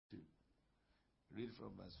Read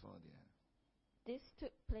from verse 4 there. This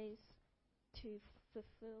took place to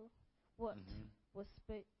fulfill what was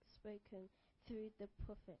spoken through the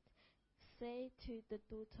prophet. Say to the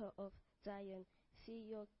daughter of Zion, see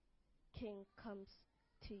your king comes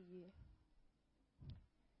to you.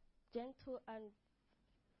 Gentle and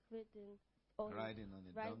riding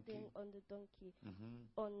on the donkey,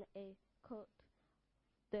 on a colt,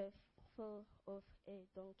 the foal of a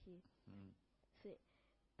donkey.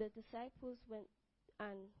 The disciples went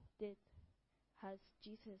and did as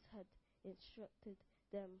Jesus had instructed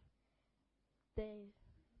them. They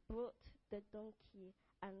brought the donkey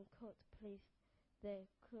and colt, placed their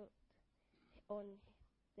cloak on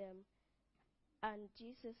them, and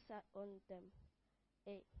Jesus sat on them.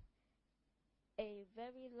 A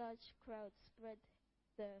very large crowd spread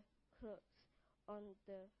their cloaks on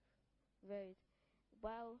the road,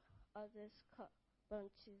 while others cut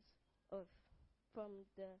bunches from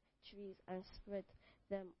the trees and spread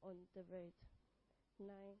them on the road. 9.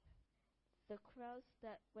 The crowds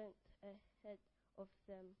that went ahead of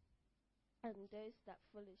them and those that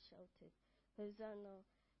followed shouted, Hosanna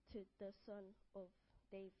to the Son of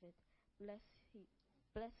David. Blessed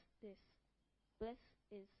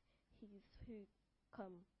is he who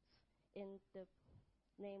comes in the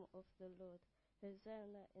name of the Lord.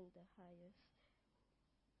 Hosanna in the highest.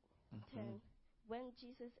 10. When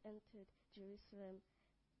Jesus entered Jerusalem,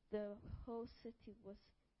 the whole city was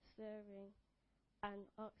stirring and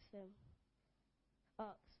asked,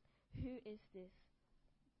 who is this?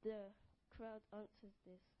 The crowd answered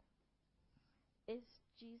this. Is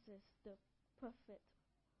Jesus the prophet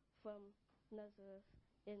from Nazareth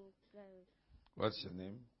in Galilee? What's your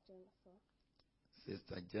name? Jennifer.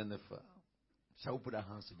 Sister Jennifer. Shall we put our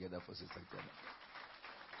hands together for Sister Jennifer?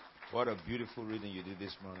 What a beautiful reading you did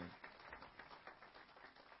this morning.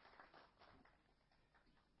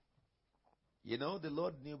 You know, the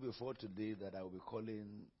Lord knew before today that I will be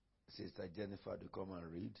calling Sister Jennifer to come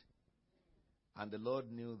and read. And the Lord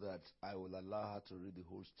knew that I will allow her to read the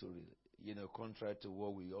whole story. You know, contrary to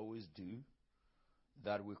what we always do,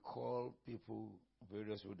 that we call people,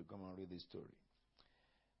 various people, to come and read the story.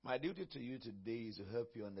 My duty to you today is to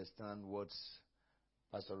help you understand what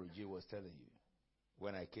Pastor Ruji was telling you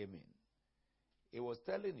when I came in. He was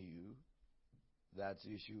telling you that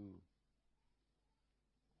you should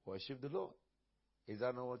worship the Lord. Is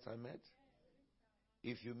that not what I meant?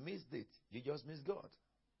 If you missed it, you just missed God.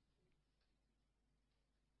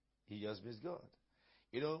 You just missed God.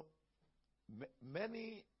 You know,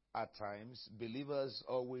 many at times, believers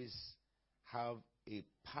always have a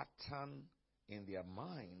pattern in their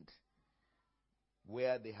mind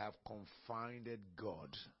where they have confined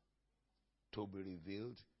God to be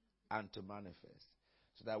revealed and to manifest.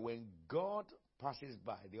 So that when God passes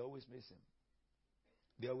by, they always miss him.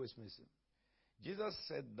 They always miss him. Jesus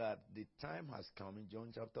said that the time has come in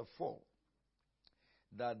John chapter 4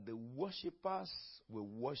 that the worshippers will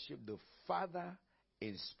worship the Father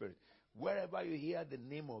in spirit. Wherever you hear the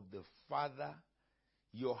name of the Father,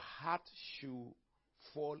 your heart should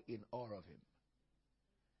fall in awe of him.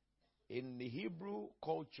 In the Hebrew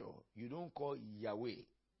culture, you don't call Yahweh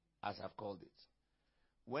as I've called it.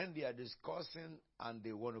 When they are discussing and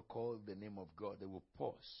they want to call the name of God, they will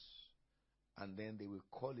pause. And then they will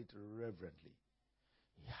call it reverently.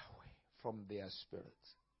 Yahweh, from their spirit.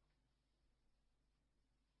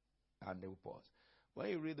 And they will pause. When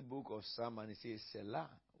you read the book of Psalm and it says Selah,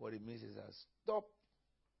 what it means is that stop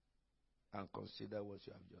and consider what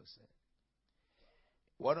you have just said.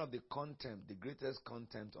 One of the contempt, the greatest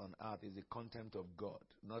contempt on earth is the contempt of God,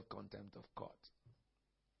 not contempt of court.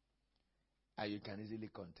 And you can easily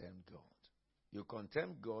contempt God. You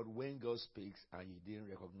contempt God when God speaks and you didn't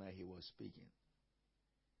recognize he was speaking.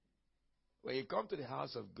 When you come to the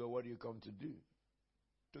house of God, what do you come to do?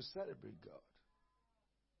 To celebrate God.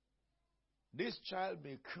 This child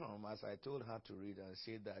may come, as I told her to read, and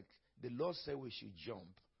say that the Lord said we should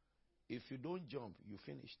jump. If you don't jump, you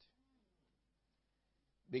finished.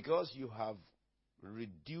 Because you have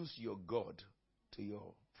reduced your God to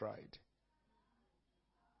your pride.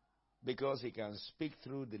 Because he can speak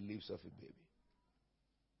through the lips of a baby.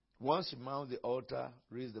 Once you mount the altar,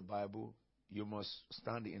 read the Bible, you must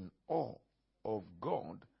stand in awe of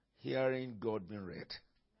God, hearing God being read.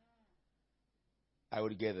 I will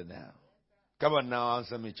get it now. Come on now,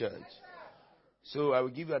 answer me, church. So I will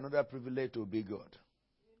give you another privilege to obey God.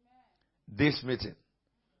 This meeting.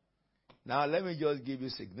 Now let me just give you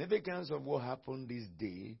significance of what happened this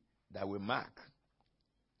day that we mark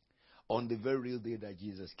on the very real day that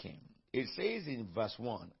Jesus came. It says in verse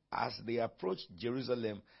 1, as they approached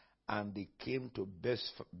Jerusalem and they came to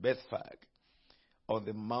Bethphage on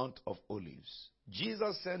the Mount of Olives.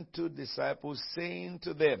 Jesus sent 2 disciples, saying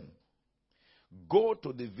to them, "Go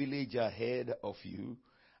to the village ahead of you,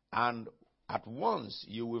 and at once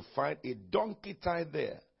you will find a donkey tied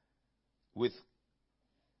there, with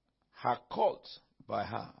her colt by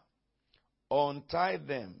her. Untie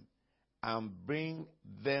them and bring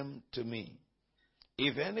them to me.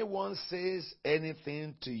 If anyone says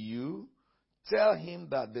anything to you, tell him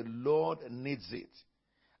that the Lord needs it,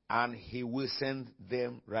 and he will send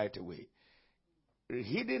them right away."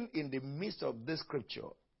 Hidden in the midst of this scripture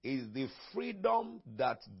is the freedom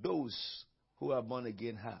that those who are born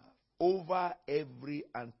again have over every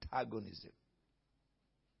antagonism.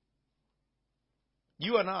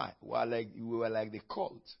 You and I we were like the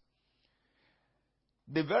cult.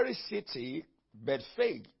 The very city,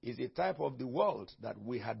 Bethphage, is a type of the world that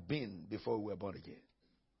we had been before we were born again.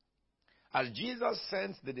 As Jesus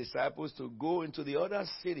sent the disciples to go into the other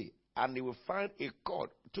city, and they will find a cord,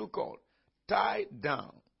 2 cords, tied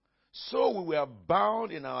down. So we were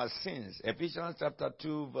bound in our sins. Ephesians chapter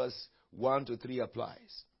 2, verse 1 to 3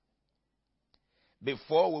 applies.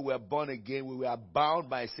 Before we were born again, we were bound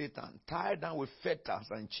by Satan, tied down with fetters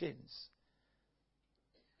and chains.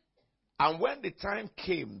 And when the time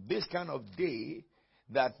came, this kind of day,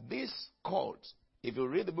 that this court, if you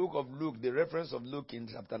read the book of Luke, the reference of Luke in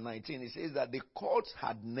chapter 19, it says that the court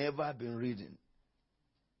had never been reading.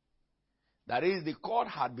 That is, the court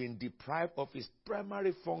had been deprived of its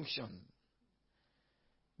primary function.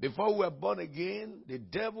 Before we were born again, the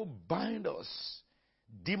devil bound us,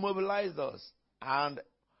 demobilized us, and,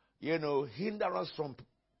 hinder us from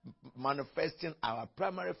manifesting our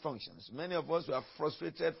primary functions. Many of us were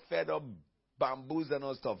frustrated, fed up, bamboozled, and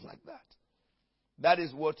all stuff like that. That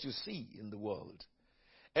is what you see in the world.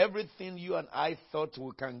 Everything you and I thought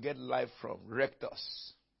we can get life from wrecked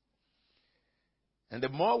us. And the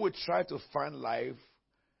more we try to find life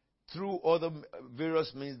through other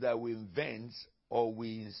various means that we invent or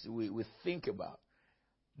we think about,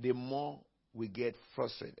 the more we get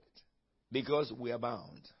frustrated because we are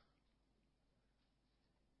bound.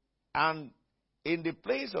 And in the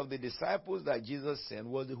place of the disciples that Jesus sent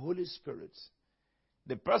was the Holy Spirit.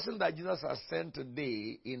 The person that Jesus has sent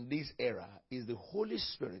today in this era is the Holy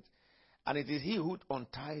Spirit. And it is He who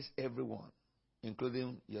unties everyone,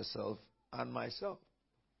 including yourself and myself.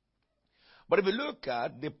 But if you look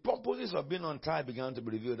at the purposes of being untied began to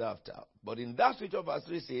be revealed after. But in that scripture, verse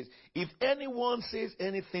 3 says, "If anyone says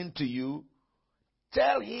anything to you,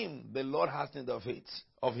 tell him the Lord has need of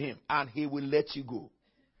him, and He will let you go."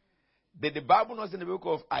 The Bible knows in the book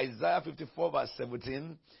of Isaiah 54 verse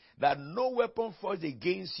 17 that no weapon forged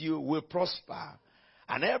against you will prosper,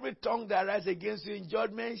 and every tongue that rises against you in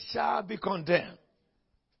judgment shall be condemned.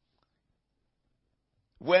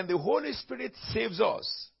 When the Holy Spirit saves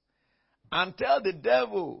us and tells the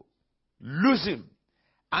devil, "Lose him,"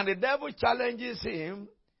 and the devil challenges him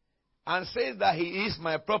and says that he is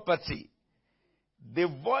my property, the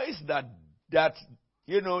voice that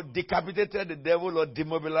decapitated the devil or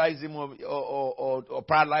demobilized him or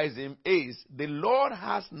paralyzed him is, "The Lord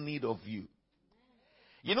has need of you."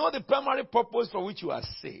 The primary purpose for which you are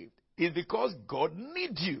saved is because God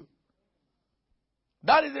needs you.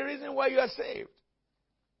 That is the reason why you are saved.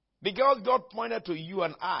 Because God pointed to you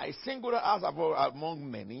and I, singular as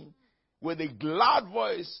among many, with a loud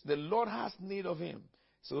voice, "The Lord has need of him."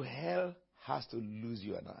 So hell has to lose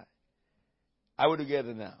you and I. Are we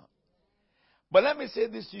together now? But let me say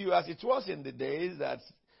this to you, as it was in the days that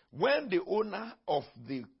when the owner of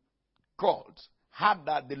the court had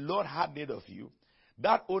that the Lord had need of you,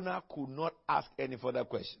 that owner could not ask any further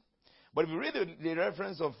question. But if you read the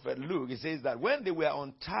reference of Luke, it says that when they were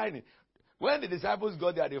untying, when the disciples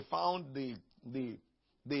got there, they found the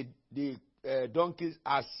donkeys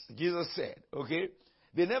as Jesus said. Okay,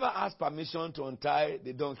 they never asked permission to untie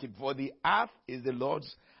the donkey, for the earth is the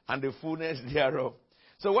Lord's and the fullness thereof.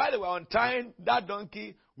 So while they were untying that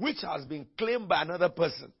donkey, which has been claimed by another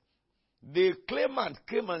person, the claimant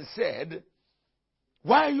came and said,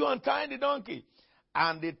 "Why are you untying the donkey?"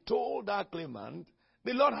 And they told that claimant,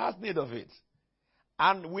 "The Lord has need of it."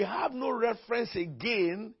 And we have no reference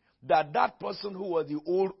again that person who was the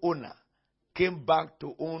old owner came back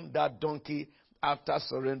to own that donkey after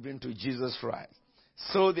surrendering to Jesus Christ.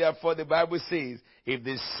 So therefore the Bible says, "If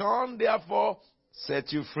the Son therefore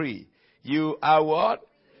set you free, you are what?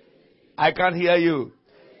 I can't hear you.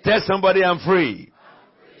 Tell somebody I'm free.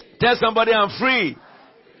 Tell somebody I'm free.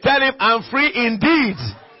 Tell him I'm free indeed.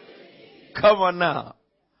 Come on now.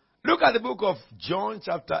 Look at the book of John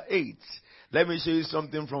chapter 8. Let me show you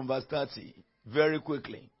something from verse 30 very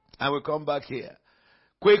quickly. And we'll come back here.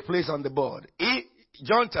 Quick place on the board.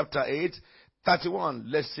 John chapter 8, 31,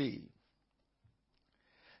 let's see.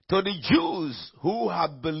 To the Jews who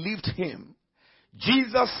have believed him,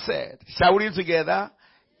 Jesus said, shall we read together?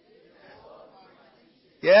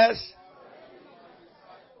 Yes?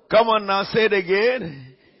 Come on now, say it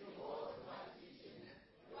again.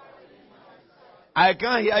 I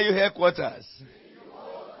can't hear you, headquarters.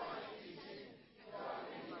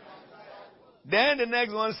 Then the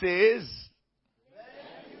next one says,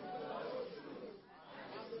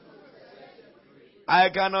 I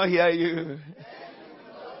cannot hear you.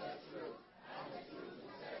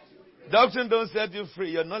 Doctrine don't set you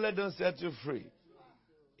free. Your knowledge don't set you free.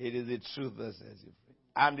 It is the truth that sets you free.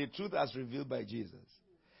 And the truth as revealed by Jesus.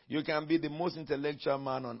 You can be the most intellectual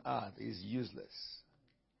man on earth. It's useless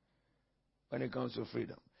when it comes to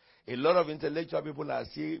freedom. A lot of intellectual people are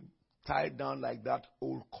still tied down like that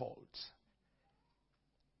old cult.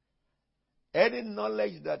 Any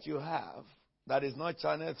knowledge that you have that is not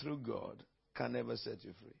channeled through God can never set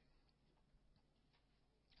you free.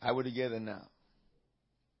 I will get it now.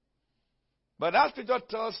 But that scripture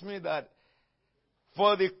tells me that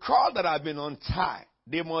for the cord that have been untied,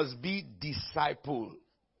 they must be discipled.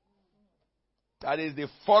 That is, they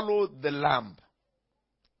follow the lamb.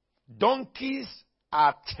 Donkeys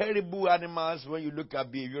are terrible animals when you look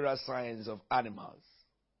at behavioral science of animals.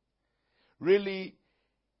 Really,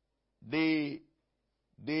 the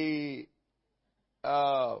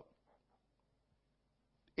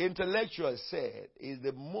intellectual said is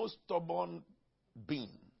the most stubborn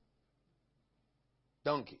being.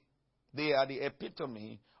 Donkey. They are the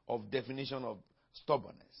epitome of definition of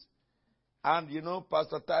stubbornness. And you know,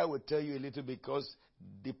 Pastor Tai will tell you a little because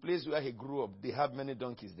the place where he grew up, they have many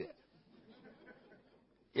donkeys there.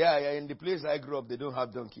 Yeah, in the place I grew up, they don't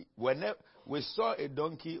have donkey. Whenever we saw a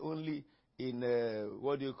donkey only in,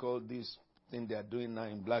 what do you call this thing they are doing now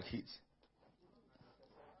in Blackheath?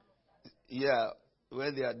 Yeah,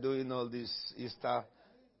 where they are doing all this Easter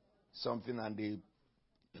something and the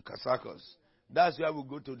Kasakos. That's where we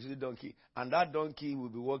go to see donkey. And that donkey will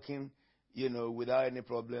be walking, without any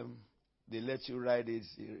problem. They let you ride it,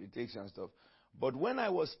 it takes and stuff. But when I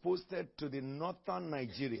was posted to the northern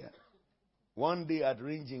Nigeria, one day at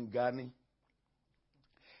Range in Ghana,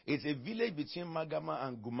 it's a village between Magama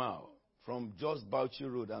and Gumao, from just Bauchi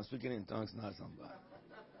Road. I'm speaking in tongues now, somebody.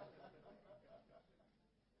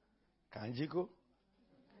 Kanjiko?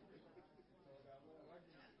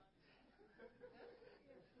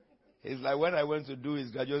 It's like when I went to do his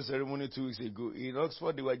graduate ceremony 2 weeks ago. In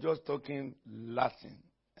Oxford, they were just talking Latin.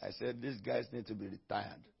 I said, these guys need to be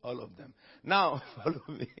retired. All of them. Now, follow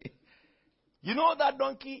me. You know that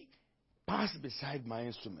donkey passed beside my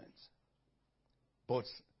instruments. But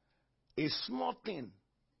a small thing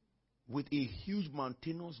with a huge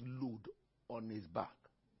mountainous load on his back.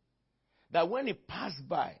 That when he passed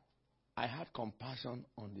by, I had compassion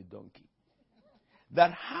on the donkey.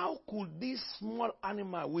 That how could this small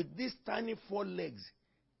animal with these tiny 4 legs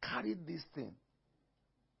carry this thing?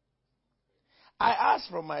 I asked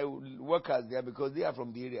from my workers there because they are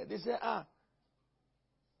from the area. They said,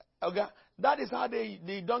 okay, that is how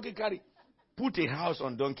the donkey carry. Put a house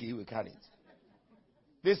on donkey, he will carry it.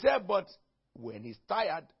 They said, but when he's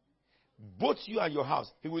tired, both you and your house,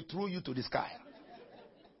 he will throw you to the sky.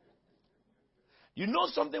 You know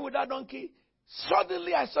something with that donkey?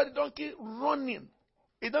 Suddenly I saw the donkey running.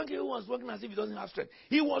 A donkey who was walking as if he doesn't have strength.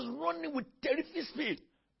 He was running with terrific speed.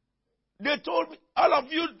 They told me, all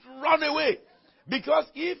of you run away. Because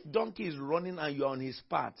if donkey is running and you're on his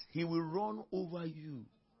path, he will run over you.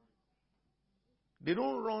 They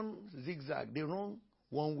don't run zigzag. They run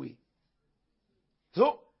one way.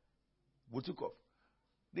 So, we took off.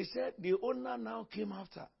 They said the owner now came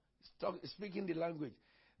after, speaking the language.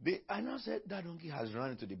 I now said that donkey has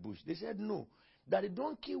run into the bush. They said no. That the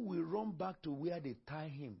donkey will run back to where they tie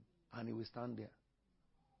him and he will stand there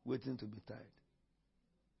waiting to be tied.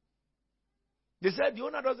 They said the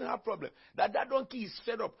owner doesn't have problem. That donkey is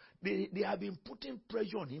fed up. They have been putting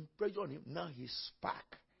pressure on him. Now he's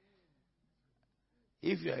spark.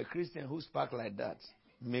 If you are a Christian who spark like that,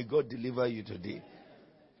 may God deliver you today.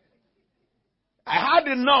 I had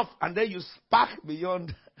enough, and then you spark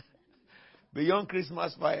beyond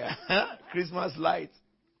Christmas fire, Christmas light.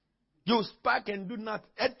 You spark and do not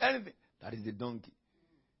anything. That is the donkey.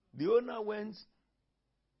 The owner went.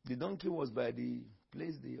 The donkey was by the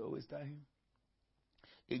place they always tie him.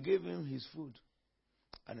 He gave him his food,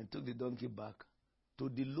 and he took the donkey back to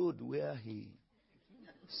the load where he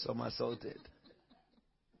somersaulted.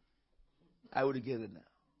 I would get it now.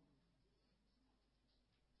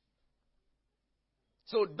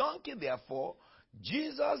 So donkey, therefore,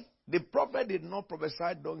 Jesus, the prophet did not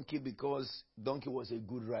prophesy donkey because donkey was a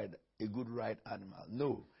good rider. a good ride animal.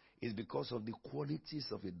 No, it's because of the qualities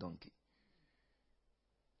of a donkey.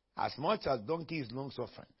 As much as donkey is long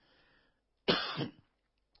suffering,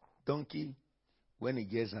 donkey, when he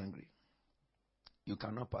gets angry, you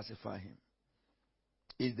cannot pacify him.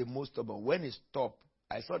 He's the most stubborn. When he stopped,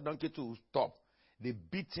 I saw donkey to stop. They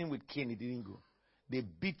beat him with cane, he didn't go. They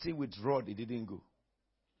beat him with rod, he didn't go.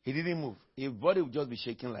 He didn't move. His body would just be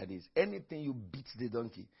shaking like this. Anything you beat the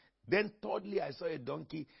donkey. Then thirdly, I saw a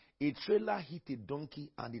donkey. A trailer hit a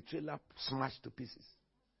donkey and the trailer smashed to pieces.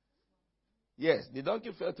 Yes, the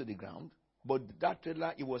donkey fell to the ground, but that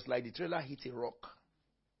trailer, it was like the trailer hit a rock.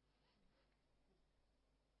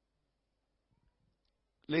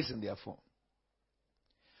 Listen, therefore.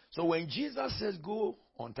 So when Jesus says go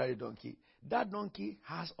untie the donkey, that donkey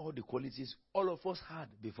has all the qualities all of us had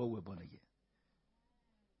before we were born again.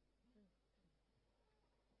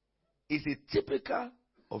 It's a typical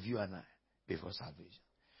of you and I before salvation.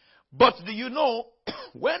 But do you know,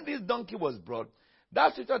 when this donkey was brought,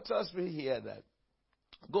 that scripture tells me here that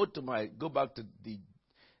go back to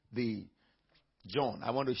the John.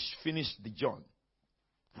 I want to finish the John.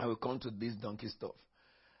 I will come to this donkey stuff.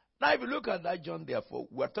 Now, if you look at that John, therefore,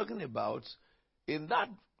 we're talking about, in that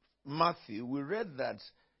Matthew, we read that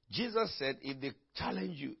Jesus said, if they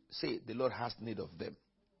challenge you, say, the Lord has need of them.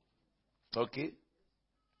 Okay?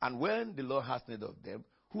 And when the Lord has need of them,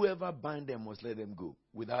 whoever bind them must let them go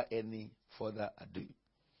without any further ado.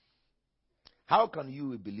 How can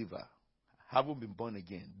you, a believer, having been born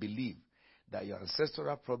again, believe that your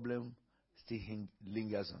ancestral problem still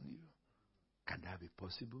lingers on you? Can that be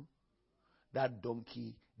possible? That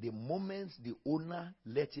donkey, the moment the owner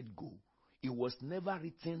let it go, it was never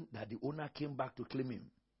written that the owner came back to claim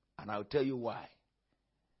him. And I'll tell you why.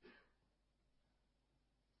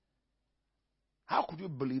 How could you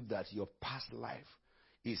believe that your past life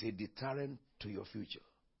is a deterrent to your future?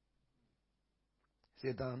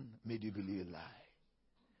 Satan made you believe a lie.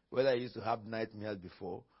 Whether you used to have nightmares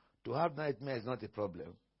before, to have nightmares is not a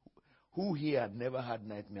problem. Who here never had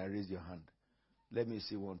nightmare? Raise your hand. Let me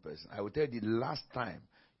see one person. I will tell you the last time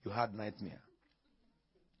you had nightmare.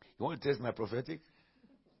 You want to test my prophetic?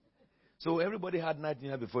 So everybody had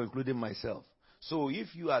nightmare before, including myself. So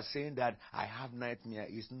if you are saying that I have nightmare,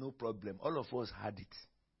 it's no problem. All of us had it.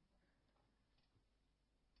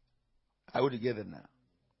 Are we together now?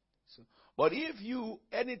 So, but if you,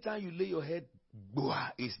 anytime you lay your head,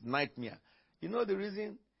 it's nightmare. You know the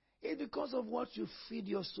reason? It's because of what you feed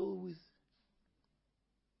your soul with.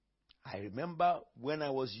 I remember when I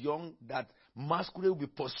was young that masquerade will be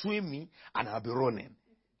pursuing me and I'll be running.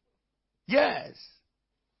 Yes.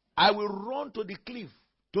 I will run to the cliff,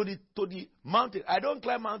 to the mountain. I don't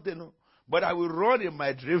climb mountain, no, but I will run in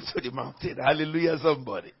my dream to the mountain. Hallelujah,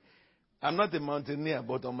 somebody. I'm not a mountaineer,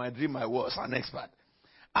 but on my dream I was an expert.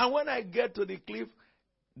 And when I get to the cliff,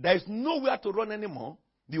 there's nowhere to run anymore.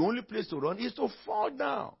 The only place to run is to fall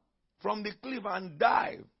down from the cliff and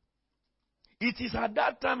dive. It is at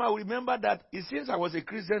that time I remember that since I was a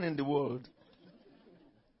Christian in the world,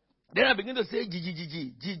 then I began to say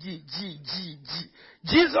G.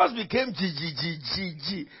 Jesus became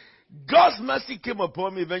G. God's mercy came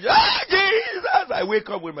upon me eventually. Jesus! I wake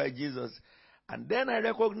up with my Jesus. And then I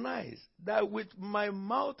recognize that with my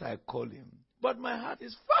mouth I call him, but my heart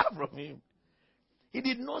is far from him. He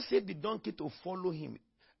did not save the donkey to follow him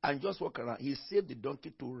and just walk around. He saved the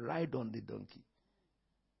donkey to ride on the donkey.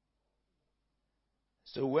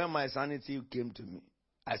 So when my sanity came to me,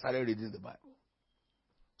 I started reading the Bible.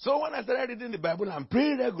 So when I started reading the Bible and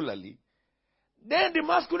praying regularly, then the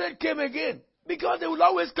masquerade came again, because they will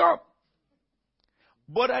always come.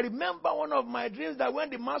 But I remember one of my dreams that when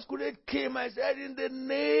the masquerade came, I said, in the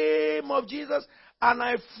name of Jesus, and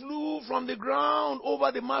I flew from the ground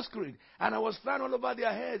over the masquerade, and I was flying all over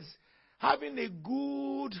their heads, having a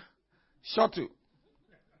good shuttle.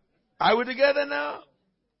 Are we together now?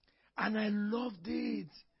 And I loved it.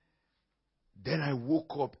 Then I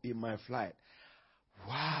woke up in my flight.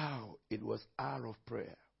 Wow, it was hour of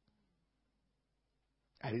prayer.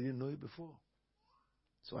 I didn't know it before.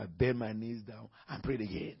 So I bent my knees down and prayed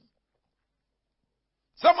again.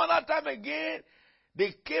 Some other time again,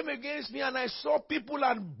 they came against me and I saw people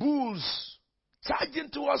and bulls charging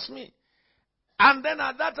towards me. And then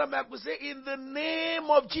at that time I could say, in the name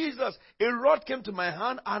of Jesus, a rod came to my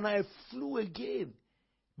hand and I flew again.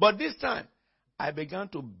 But this time, I began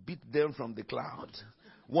to beat them from the cloud,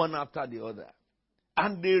 one after the other.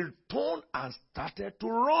 And they turned and started to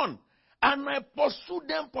run. And I pursued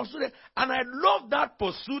them. And I love that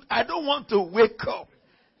pursuit. I don't want to wake up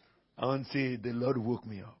until the Lord woke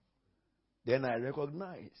me up. Then I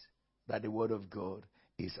recognize that the word of God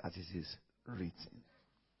is as it is written.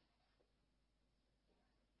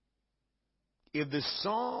 If the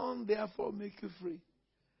Son therefore make you free.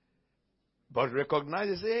 But recognize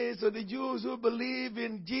it. Hey, so the Jews who believe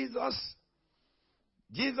in Jesus,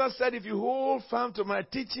 Jesus said, if you hold firm to my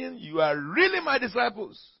teaching, you are really my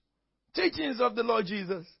disciples. Teachings of the Lord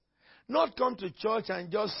Jesus. Not come to church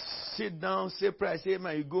and just sit down, say prayer, say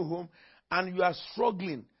amen, you go home, and you are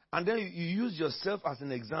struggling. And then you use yourself as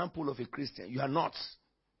an example of a Christian. You are not.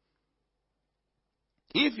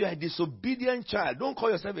 If you are a disobedient child, don't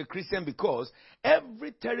call yourself a Christian, because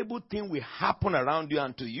every terrible thing will happen around you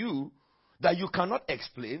and to you that you cannot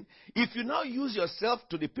explain. If you now use yourself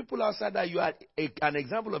to the people outside that you are an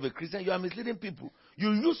example of a Christian, you are misleading people.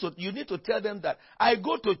 You need to tell them that I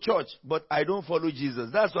go to church, but I don't follow Jesus.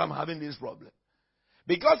 That's why I'm having this problem.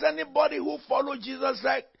 Because anybody who follows Jesus,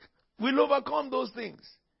 right, will overcome those things.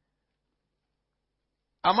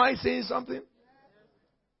 Am I saying something?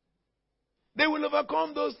 They will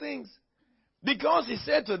overcome those things. Because he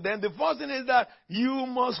said to them, the first thing is that you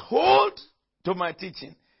must hold to my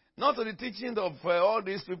teaching. Not to the teaching of all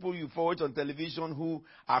these people you watch on television who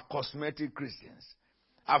are cosmetic Christians.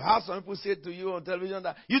 I've heard some people say to you on television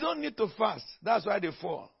that you don't need to fast. That's why they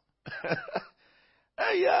fall.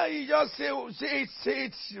 Yeah, you just say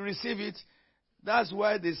it, receive it. That's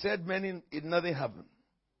why they said nothing happened.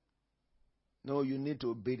 No, you need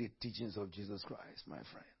to obey the teachings of Jesus Christ, my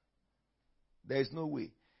friend. There is no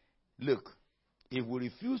way. Look, if we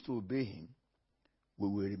refuse to obey him, we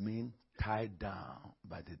will remain tied down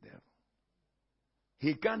by the devil.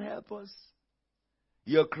 He can't help us.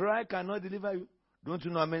 Your cry cannot deliver you. Don't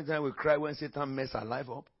you know how many times we cry when Satan messes our life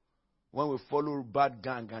up? When we follow bad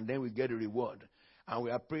gang and then we get a reward. And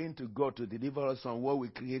we are praying to God to deliver us from what we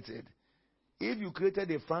created. If you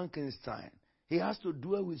created a Frankenstein, he has to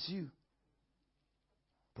dwell with you.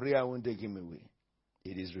 Prayer won't take him away.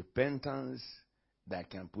 It is repentance that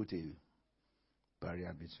can put a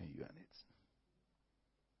barrier between you and it.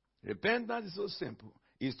 Repentance is so simple.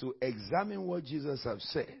 It's to examine what Jesus has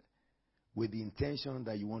said with the intention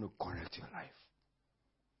that you want to correct your life.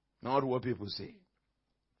 Not what people say.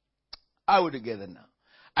 Are we together now?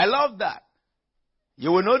 I love that.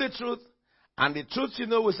 You will know the truth, and the truth you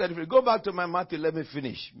know will set you free. Go back to my Matthew, let me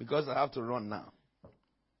finish, because I have to run now.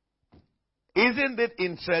 Isn't it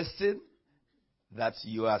interesting that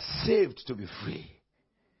you are saved to be free?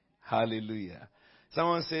 Hallelujah.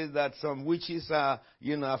 Someone says that some witches are,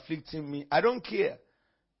 afflicting me. I don't care.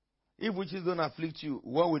 If witches don't afflict you,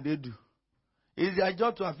 what will they do? Is their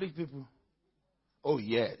job to afflict people? Oh,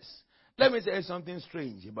 yes. Let me tell you something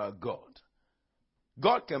strange about God.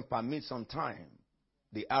 God can permit some time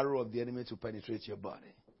the arrow of the enemy to penetrate your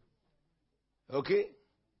body. Okay?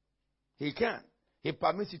 He can. He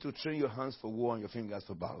permits you to train your hands for war and your fingers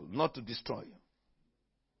for battle, not to destroy you.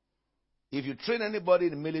 If you train anybody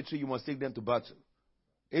in the military, you must take them to battle.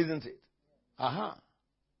 Isn't it? Aha.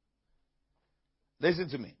 Listen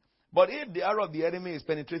to me. But if the arrow of the enemy is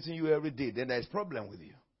penetrating you every day, then there is a problem with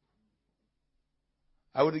you.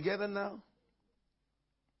 Are we together now?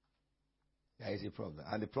 There is a problem.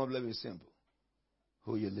 And the problem is simple.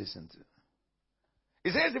 Who you listen to.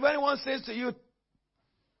 He says, if anyone says to you,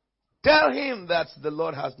 tell him that the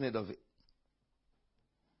Lord has need of it.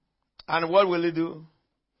 And what will he do?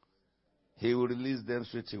 He will release them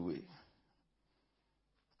straight away.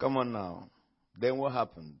 Come on now. Then what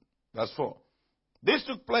happened? Verse 4. This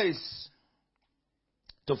took place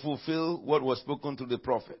to fulfill what was spoken to the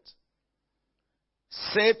prophet.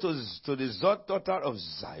 Say to the daughter of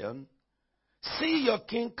Zion, see, your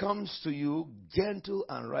king comes to you, gentle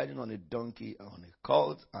and riding on a donkey, on a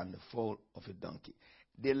colt and the foal of a donkey.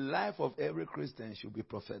 The life of every Christian should be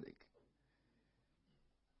prophetic.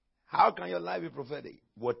 How can your life be prophetic?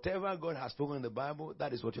 Whatever God has spoken in the Bible,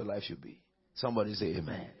 that is what your life should be. Somebody say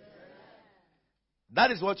amen.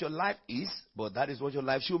 That is what your life is, but that is what your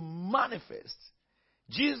life should manifest.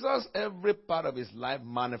 Jesus, every part of his life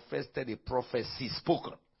manifested a prophecy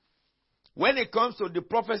spoken. When it comes to the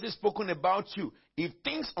prophecy spoken about you, if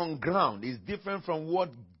things on ground is different from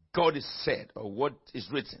what God has said or what is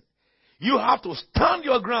written, you have to stand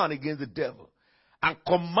your ground against the devil and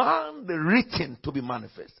command the written to be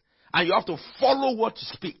manifest. And you have to follow what you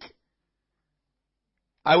speak.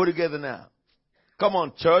 Are we together now? Come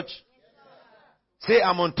on, church. Say,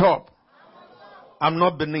 I'm on top. I'm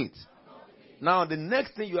not beneath. Now, the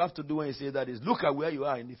next thing you have to do when you say that is look at where you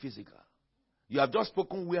are in the physical. You have just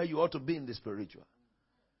spoken where you ought to be in the spiritual.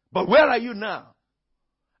 But where are you now?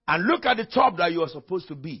 And look at the top that you are supposed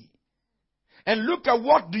to be. And look at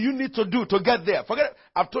what do you need to do to get there. Forget it.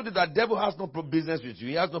 I've told you that devil has no business with you.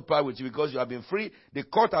 He has no power with you because you have been free. The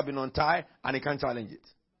court have been untied and he can't challenge it.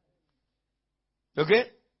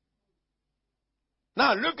 Okay?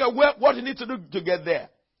 Now look at what you need to do to get there.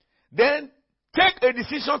 Then take a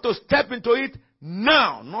decision to step into it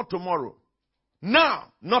now, not tomorrow.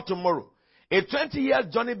 Now, not tomorrow. A 20-year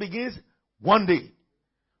journey begins one day.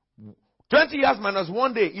 20 years minus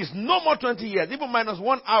 1 day is no more 20 years. Even minus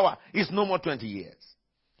 1 hour is no more 20 years.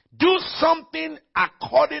 Do something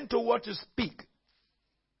according to what you speak.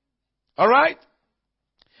 Alright?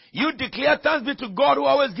 You declare thanks be to God who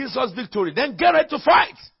always gives us victory. Then get ready to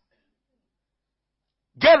fight.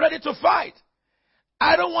 Get ready to fight.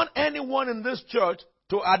 I don't want anyone in this church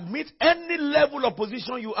to admit any level of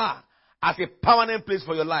position you are as a permanent place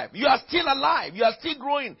for your life. You are still alive. You are still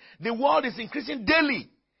growing. The world is increasing daily.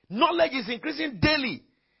 Knowledge is increasing daily.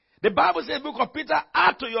 The Bible says in the book of Peter,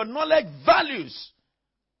 add to your knowledge values.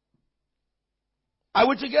 Are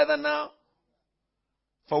we together now?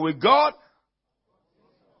 For with God,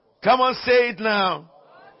 come on, say it now.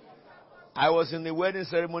 I was in the wedding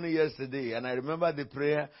ceremony yesterday, and I remember the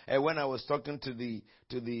prayer. And when I was talking to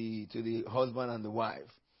the husband and the wife,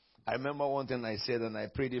 I remember one thing I said, and I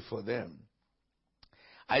prayed it for them.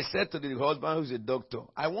 I said to the husband, who's a doctor,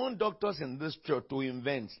 I want doctors in this church to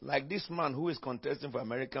invent, like this man who is contesting for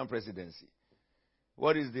American presidency.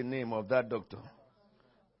 What is the name of that doctor?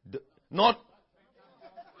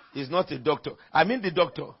 He's not a doctor. I mean the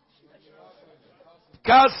doctor.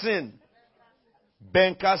 Carlson.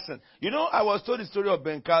 Ben Carson. You know, I was told the story of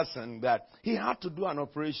Ben Carson that he had to do an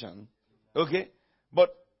operation. Okay?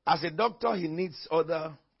 But as a doctor, he needs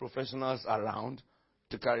other professionals around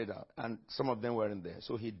to carry it out. And some of them weren't there.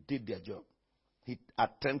 So he did their job. He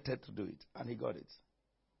attempted to do it. And he got it.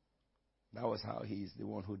 That was how he is the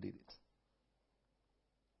one who did it.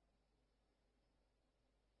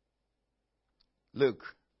 Look.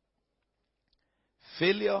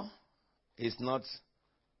 Failure is not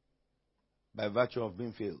by virtue of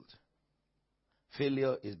being failed.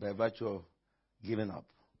 Failure is by virtue of giving up.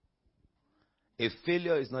 A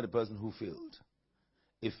failure is not a person who failed.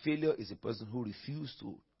 A failure is a person who refused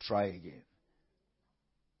to try again.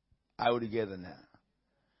 Are we together now?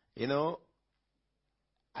 You know,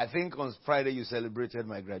 I think on Friday you celebrated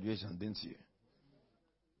my graduation, didn't you?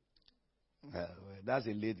 Well, that's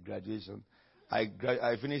a late graduation.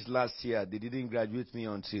 I finished last year. They didn't graduate me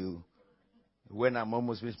until when I'm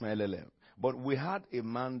almost finished my LLM. But we had a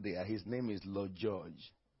man there. His name is Lord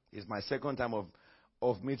George. It's my second time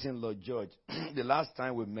of meeting Lord George. The last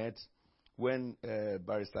time we met, when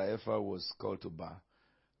Barrister Effa was called to bar,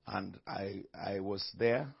 and I was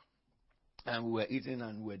there, and we were eating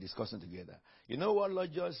and we were discussing together. You know what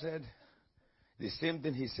Lord George said? The same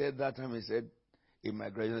thing he said that time he said in my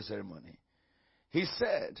graduation ceremony. He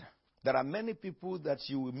said, there are many people that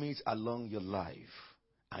you will meet along your life,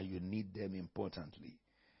 and you need them importantly.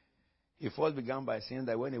 He first began by saying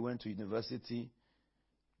that when he went to university,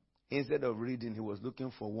 instead of reading, he was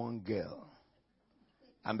looking for one girl.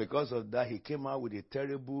 And because of that, he came out with a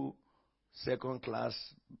terrible second class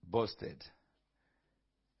busted.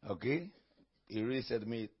 Okay? He really said to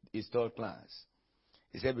me, it's third class.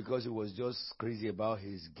 He said because he was just crazy about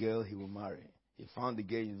his girl he will marry. He found the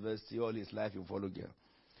girl in university, all his life he will follow girl.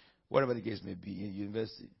 Whatever the case may be in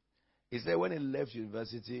university. He said when he left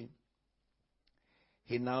university,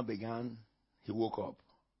 he woke up.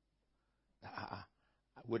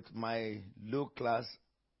 With my low class,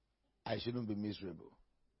 I shouldn't be miserable.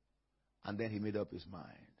 And then he made up his mind.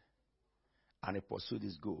 And he pursued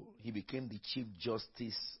his goal. He became the Chief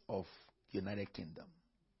Justice of the United Kingdom.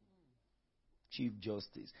 Chief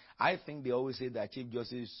Justice. I think they always say that Chief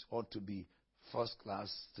Justice ought to be first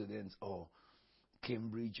class students or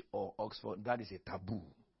Cambridge or Oxford. That is a taboo.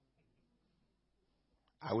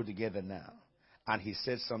 Are we together now? And he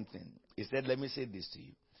said something. He said, let me say this to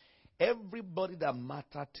you. Everybody that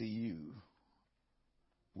mattered to you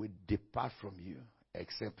will depart from you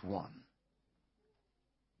except one.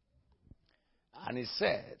 And he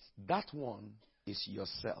said, that one is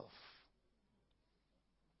yourself.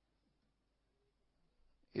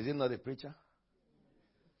 Is he not a preacher?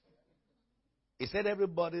 He said,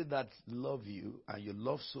 everybody that love you and you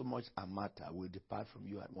love so much and matter will depart from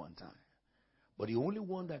you at one time. But the only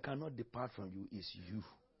one that cannot depart from you is you.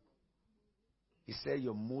 He said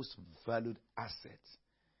your most valued asset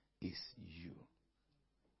is you.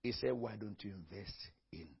 He said, why don't you invest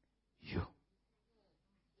in you?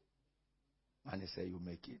 And he said, you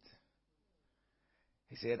make it.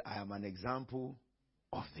 He said, I am an example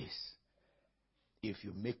of this. If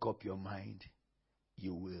you make up your mind,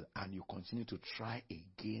 you will, and you continue to try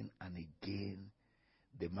again and again,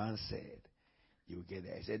 the man said, you get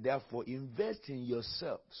there. He said, therefore, invest in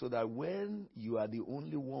yourself so that when you are the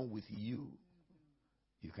only one with you,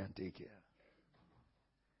 you can take care.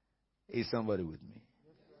 Is somebody with me?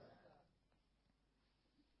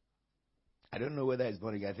 I don't know whether he's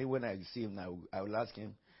born again. I think when I see him now, I will ask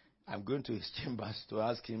him. I'm going to his chambers to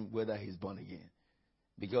ask him whether he's born again.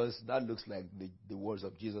 Because that looks like the words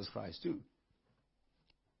of Jesus Christ too.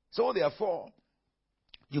 So therefore,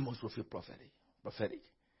 you must fulfill prophetic.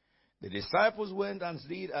 The disciples went and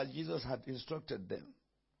did as Jesus had instructed them.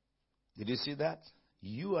 Did you see that?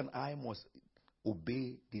 You and I must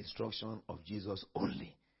obey the instruction of Jesus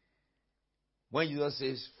only. When Jesus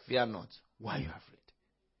says, fear not, why are you afraid?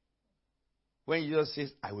 When Jesus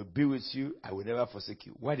says, I will be with you, I will never forsake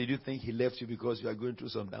you. Why did you think he left you? Because you are going through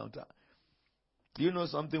some downtime. Do you know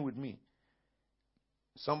something with me?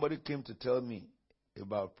 Somebody came to tell me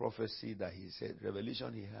about prophecy that he said,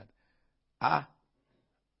 revelation he had.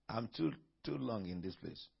 I'm too long in this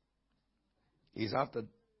place. It's after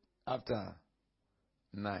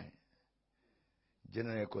 9.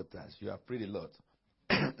 General headquarters. You are pretty lot.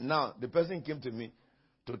 Now, the person came to me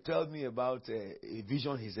to tell me about a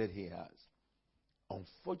vision he said he has.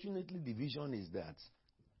 Unfortunately, the vision is that,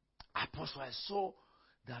 Apostle, I saw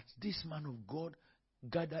that this man of God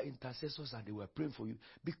gathered intercessors and they were praying for you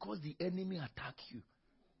because the enemy attacked you.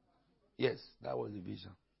 Yes, that was the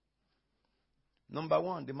vision. Number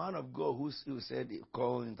one, the man of God who said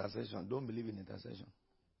call intercession, don't believe in intercession.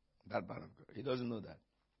 That man of God. He doesn't know that.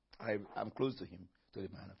 I'm close to him, to the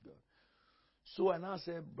man of God. So I now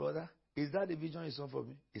said, brother, is that the vision you saw for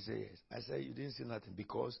me? He said, yes. I said, you didn't see nothing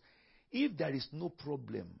because if there is no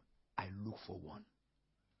problem, I look for one.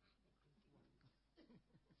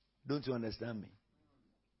 Don't you understand me?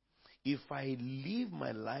 If I live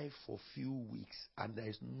my life for a few weeks and there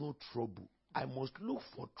is no trouble, I must look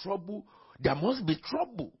for trouble. There must be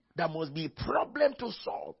trouble. There must be a problem to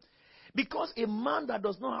solve. Because a man that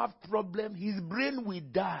does not have problem, his brain will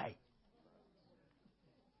die.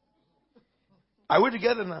 Are we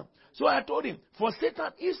together now? So I told him, for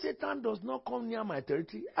Satan, if Satan does not come near my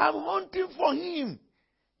territory, I'm hunting for him.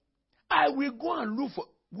 I will go and look for.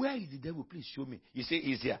 Where is the devil? Please show me. You say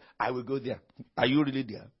he's here. I will go there. Are you really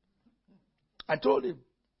there? I told him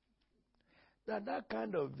that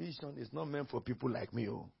kind of vision is not meant for people like me.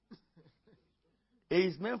 Oh. It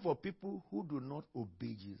is meant for people who do not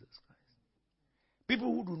obey Jesus Christ.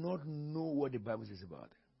 People who do not know what the Bible says about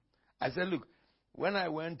it. I said, look, when I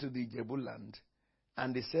went to the Jebu land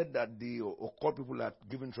and they said that the occult people are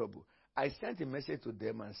giving trouble, I sent a message to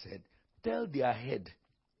them and said, tell their head,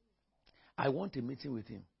 I want a meeting with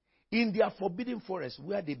him. In their forbidden forest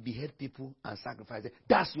where they behead people and sacrifice them,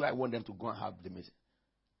 that's where I want them to go and have the meeting.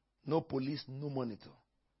 No police, no monitor.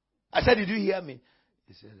 I said, did you hear me?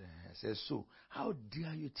 He said, I said, so how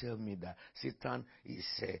dare you tell me that Satan is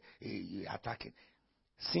attacking?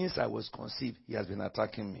 Since I was conceived, he has been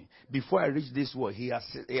attacking me. Before I reach this world, he has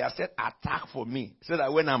said attack for me. So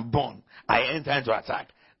that when I'm born, I enter into attack.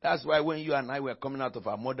 That's why when you and I were coming out of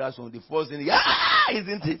our mother's womb, the first thing,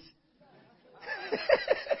 isn't it?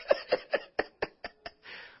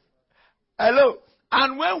 Hello.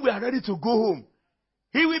 And when we are ready to go home,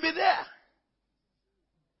 he will be there.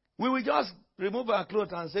 We will just remove our clothes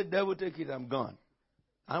and say, devil, take it, I'm gone.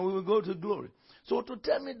 And we will go to glory. So to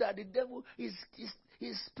tell me that the devil is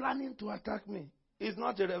planning to attack me is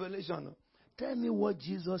not a revelation. No. Tell me what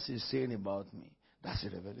Jesus is saying about me. That's a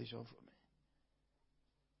revelation for me.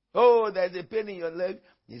 Oh, there's a pain in your leg.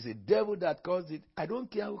 It's the devil that caused it. I don't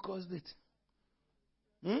care who caused it.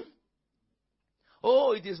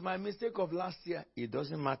 Oh, it is my mistake of last year. It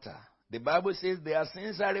doesn't matter. The Bible says their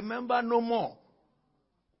sins I remember no more.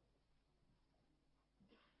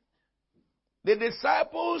 The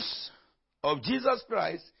disciples of Jesus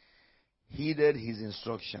Christ heeded his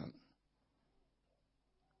instruction.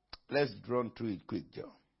 Let's run through it quick,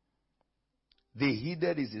 Joe. They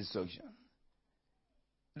heeded his instruction.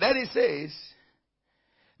 Then he says,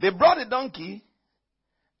 they brought a donkey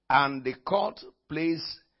and they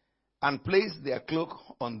placed their cloak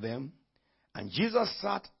on them, and Jesus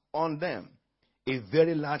sat on them. A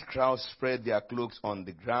very large crowd spread their cloaks on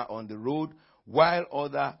the ground, on the road, while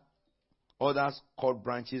others cut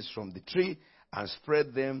branches from the tree and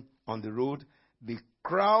spread them on the road. The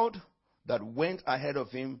crowd that went ahead of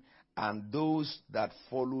him and those that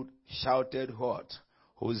followed shouted what?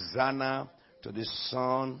 Hosanna to the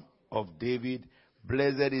Son of David.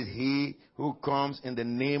 Blessed is he who comes in the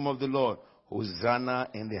name of the Lord. Hosanna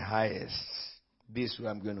in the highest. This way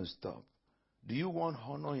I'm going to stop. Do you want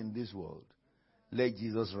honor in this world? Let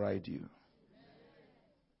Jesus ride you.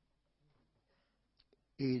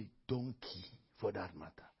 A donkey, for that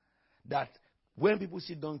matter. That when people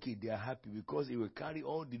see donkey, they are happy because it will carry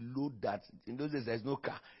all the load that, in those days there's no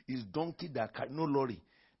car. It's donkey that carry, no lorry.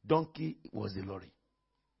 Donkey was the lorry.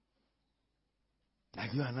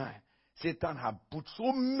 Like you and I. Satan has put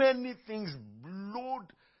so many things, load,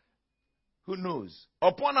 who knows,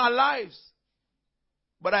 upon our lives.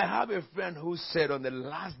 But I have a friend who said on the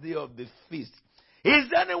last day of the feast, is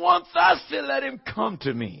anyone thirsty? Let him come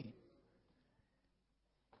to me.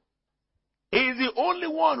 He is the only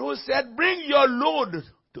one who said, bring your load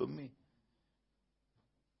to me.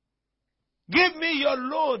 Give me your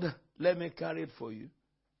load. Let me carry it for you.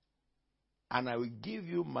 And I will give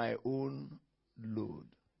you my own load,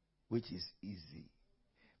 which is easy.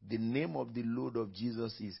 The name of the load of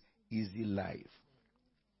Jesus is easy life.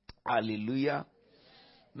 Hallelujah.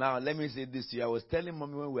 Now, let me say this to you. I was telling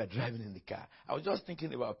mommy when we were driving in the car, I was just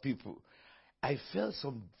thinking about people. I felt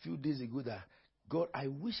some few days ago that, God, I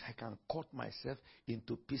wish I can cut myself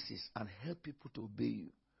into pieces and help people to obey you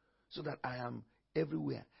so that I am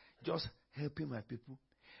everywhere, just helping my people.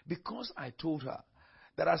 Because I told her,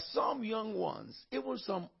 there are some young ones, even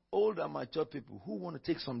some older, mature people who want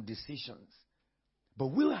to take some decisions. But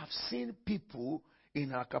we have seen people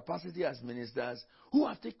in our capacity as ministers who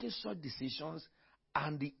have taken such decisions,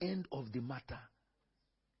 and the end of the matter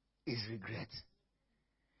is regret.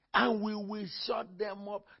 And we will shut them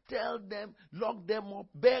up, tell them, lock them up,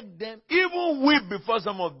 beg them, even weep before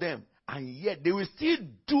some of them. And yet they will still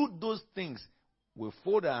do those things. We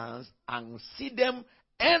fold our hands and see them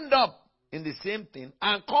end up in the same thing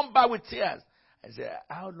and come back with tears. I say,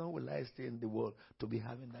 how long will I stay in the world to be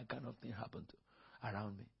having that kind of thing happen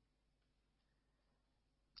around me?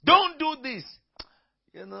 Don't do this.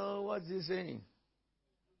 You know, what's he saying?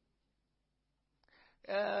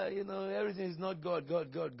 Everything is not God.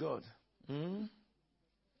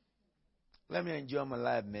 Let me enjoy my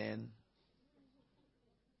life, man.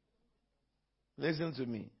 Listen to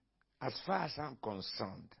me. As far as I'm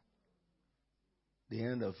concerned, the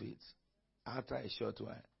end of it, after a short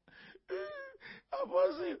while,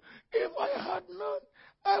 Apostle, if I had known,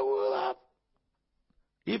 I would have.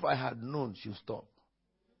 If I had known, she'll stop.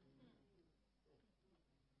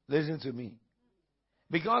 Listen to me.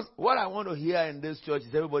 Because what I want to hear in this church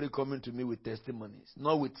is everybody coming to me with testimonies,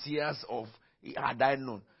 not with tears of, had I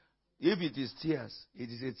known. If it is tears, it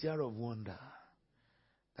is a tear of wonder.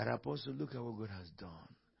 That Apostle, look at what God has done.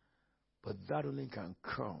 But that only can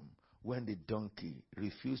come when the donkey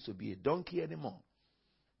refused to be a donkey anymore.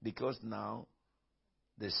 Because now,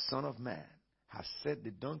 the Son of Man has set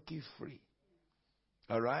the donkey free.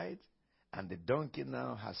 All right? And the donkey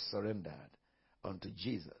now has surrendered unto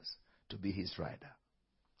Jesus to be his rider.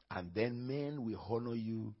 And then men will honor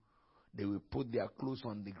you. They will put their clothes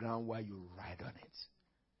on the ground while you ride on it.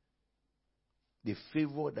 The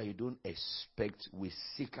favor that you don't expect will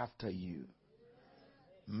seek after you.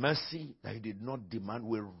 Mercy that you did not demand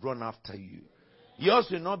will run after you. Yours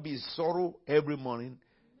will not be sorrow every morning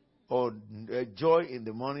or joy in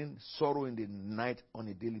the morning, sorrow in the night on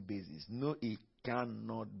a daily basis. No, it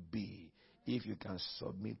cannot be if you can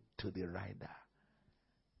submit to the rider,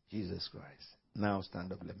 Jesus Christ. Now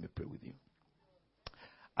stand up, let me pray with you.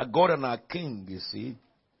 Our God and our King, you see,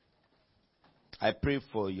 I pray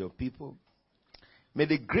for your people. May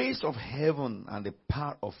the grace of heaven and the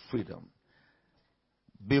power of freedom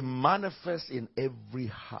be manifest in every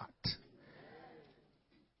heart.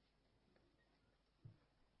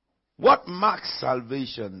 What marks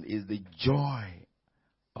salvation is the joy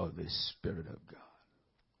of the Spirit of God.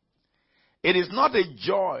 It is not a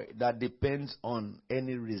joy that depends on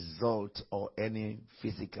any result or any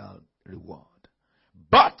physical reward.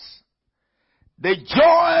 But the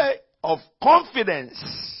joy of confidence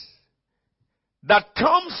that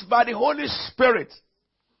comes by the Holy Spirit,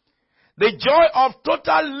 the joy of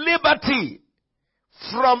total liberty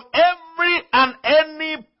from every and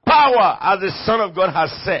any power, as the Son of God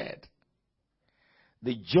has said,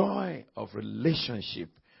 the joy of relationship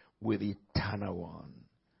with the Eternal One.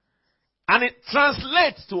 And it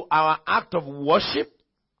translates to our act of worship.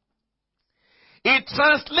 It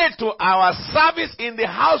translates to our service in the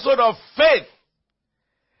household of faith.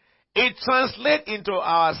 It translates into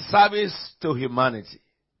our service to humanity.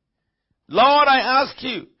 Lord, I ask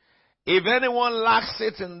you, if anyone lacks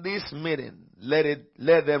it in this meeting,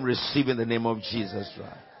 let them receive in the name of Jesus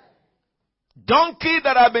Christ. Donkey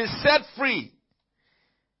that have been set free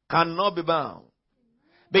cannot be bound.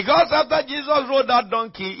 Because after Jesus rode that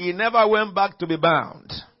donkey, he never went back to be bound.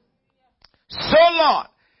 So Lord,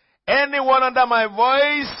 anyone under my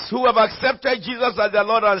voice who have accepted Jesus as their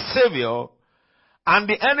Lord and Savior, and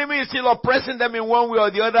the enemy is still oppressing them in one way or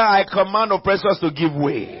the other, I command oppressors to give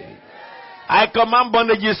way. I command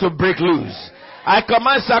bondages to break loose. I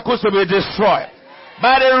command circles to be destroyed.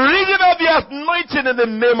 By the reason of the anointing in the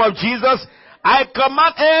name of Jesus, I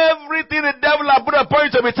command everything the devil has put upon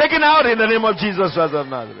you to be taken out in the name of Jesus Christ of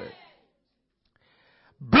Nazareth.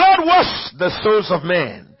 Blood wash the souls of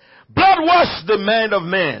men. Blood wash the mind of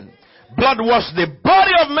man. Blood wash the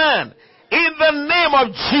body of man in the name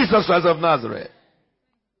of Jesus Christ of Nazareth.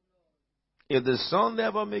 If the Son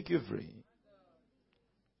never make you free,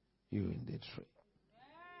 you indeed free.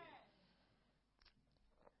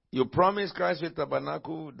 You promised Christ with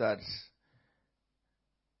Tabernacle that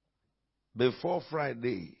before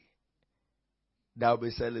Friday there will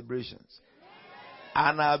be celebrations.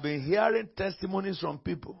 And I've been hearing testimonies from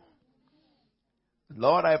people.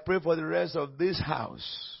 Lord, I pray for the rest of this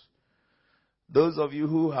house. Those of you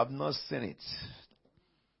who have not seen it,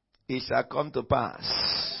 it shall come to pass.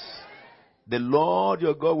 The Lord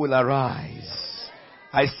your God will arise.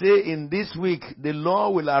 I say in this week, the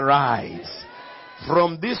Lord will arise.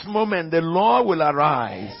 From this moment, the Lord will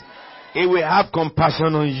arise. He will have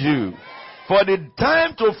compassion on you. For the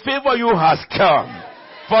time to favor you has come.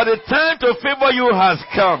 For the time to favor you has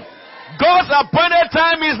come. God's appointed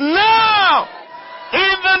time is now.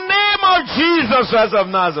 In the name of Jesus Christ of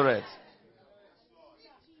Nazareth.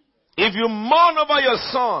 If you mourn over your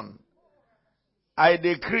son, I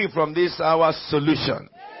decree from this hour solution.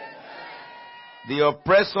 The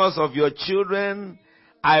oppressors of your children,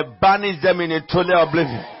 I banish them in a total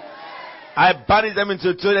oblivion. I banish them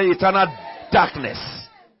into total eternal darkness.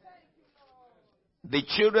 The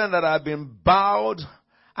children that have been bowed,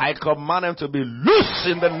 I command them to be loose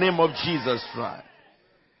in the name of Jesus Christ.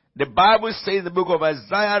 The Bible says in the book of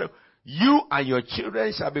Isaiah, you and your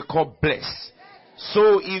children shall be called blessed.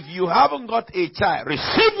 So if you haven't got a child,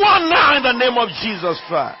 receive one now in the name of Jesus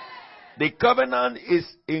Christ. The covenant is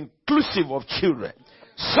inclusive of children.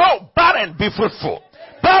 So barren, be fruitful.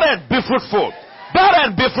 Barren, be fruitful.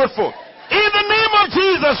 Barren, be fruitful. In the name of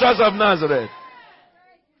Jesus Christ of Nazareth.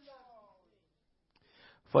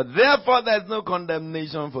 For therefore there is no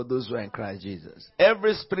condemnation for those who are in Christ Jesus.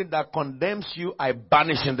 Every spirit that condemns you, I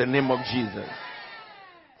banish in the name of Jesus.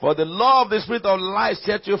 For the law of the Spirit of life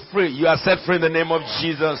set you free. You are set free in the name of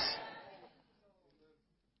Jesus.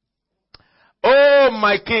 Oh,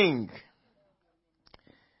 my King.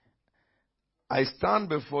 I stand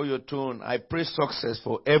before your throne. I pray success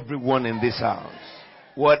for everyone in this house.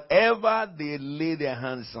 Whatever they lay their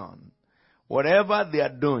hands on, whatever they are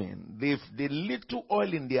doing, the little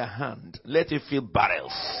oil in their hand, let it fill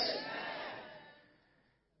barrels.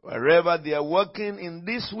 Wherever they are working in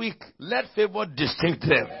this week, let favor distinct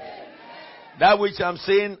them. That which I'm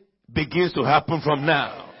saying begins to happen from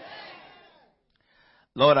now.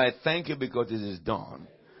 Lord, I thank you because it is done.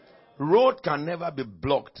 Road can never be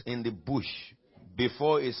blocked in the bush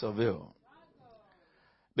before a surveyor.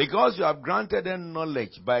 Because you have granted them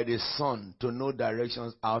knowledge by the sun to know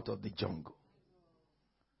directions out of the jungle.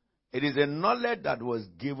 It is a knowledge that was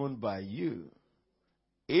given by you.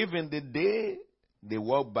 If in the day they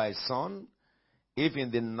walk by sun, if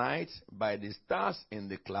in the night by the stars in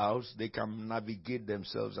the clouds, they can navigate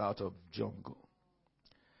themselves out of jungle.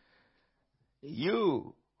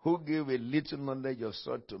 You who give a little knowledge of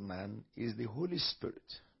sort to man is the Holy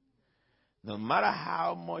Spirit. No matter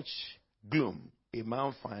how much gloom a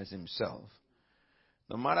man finds himself,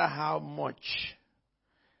 no matter how much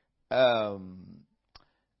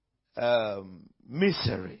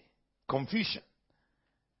misery, confusion,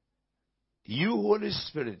 you, Holy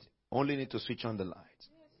Spirit, only need to switch on the light.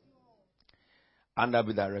 And there'll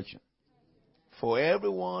be direction. For every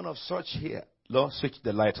one of such here, Lord, switch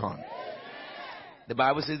the light on. The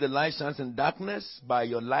Bible says the light shines in darkness. By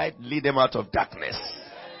your light, lead them out of darkness.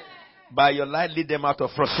 By your light, lead them out of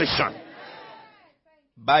frustration.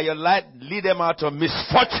 By your light, lead them out of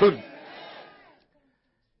misfortune.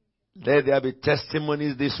 Let there be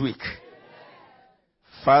testimonies this week.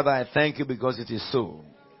 Father, I thank you because it is so.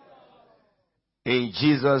 In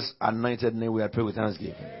Jesus' anointed name, we are praying with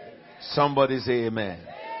thanksgiving. Somebody say amen.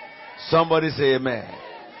 Somebody say amen.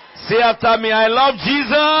 Say after me, I love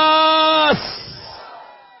Jesus.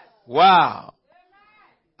 Wow.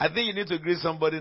 I think you need to greet somebody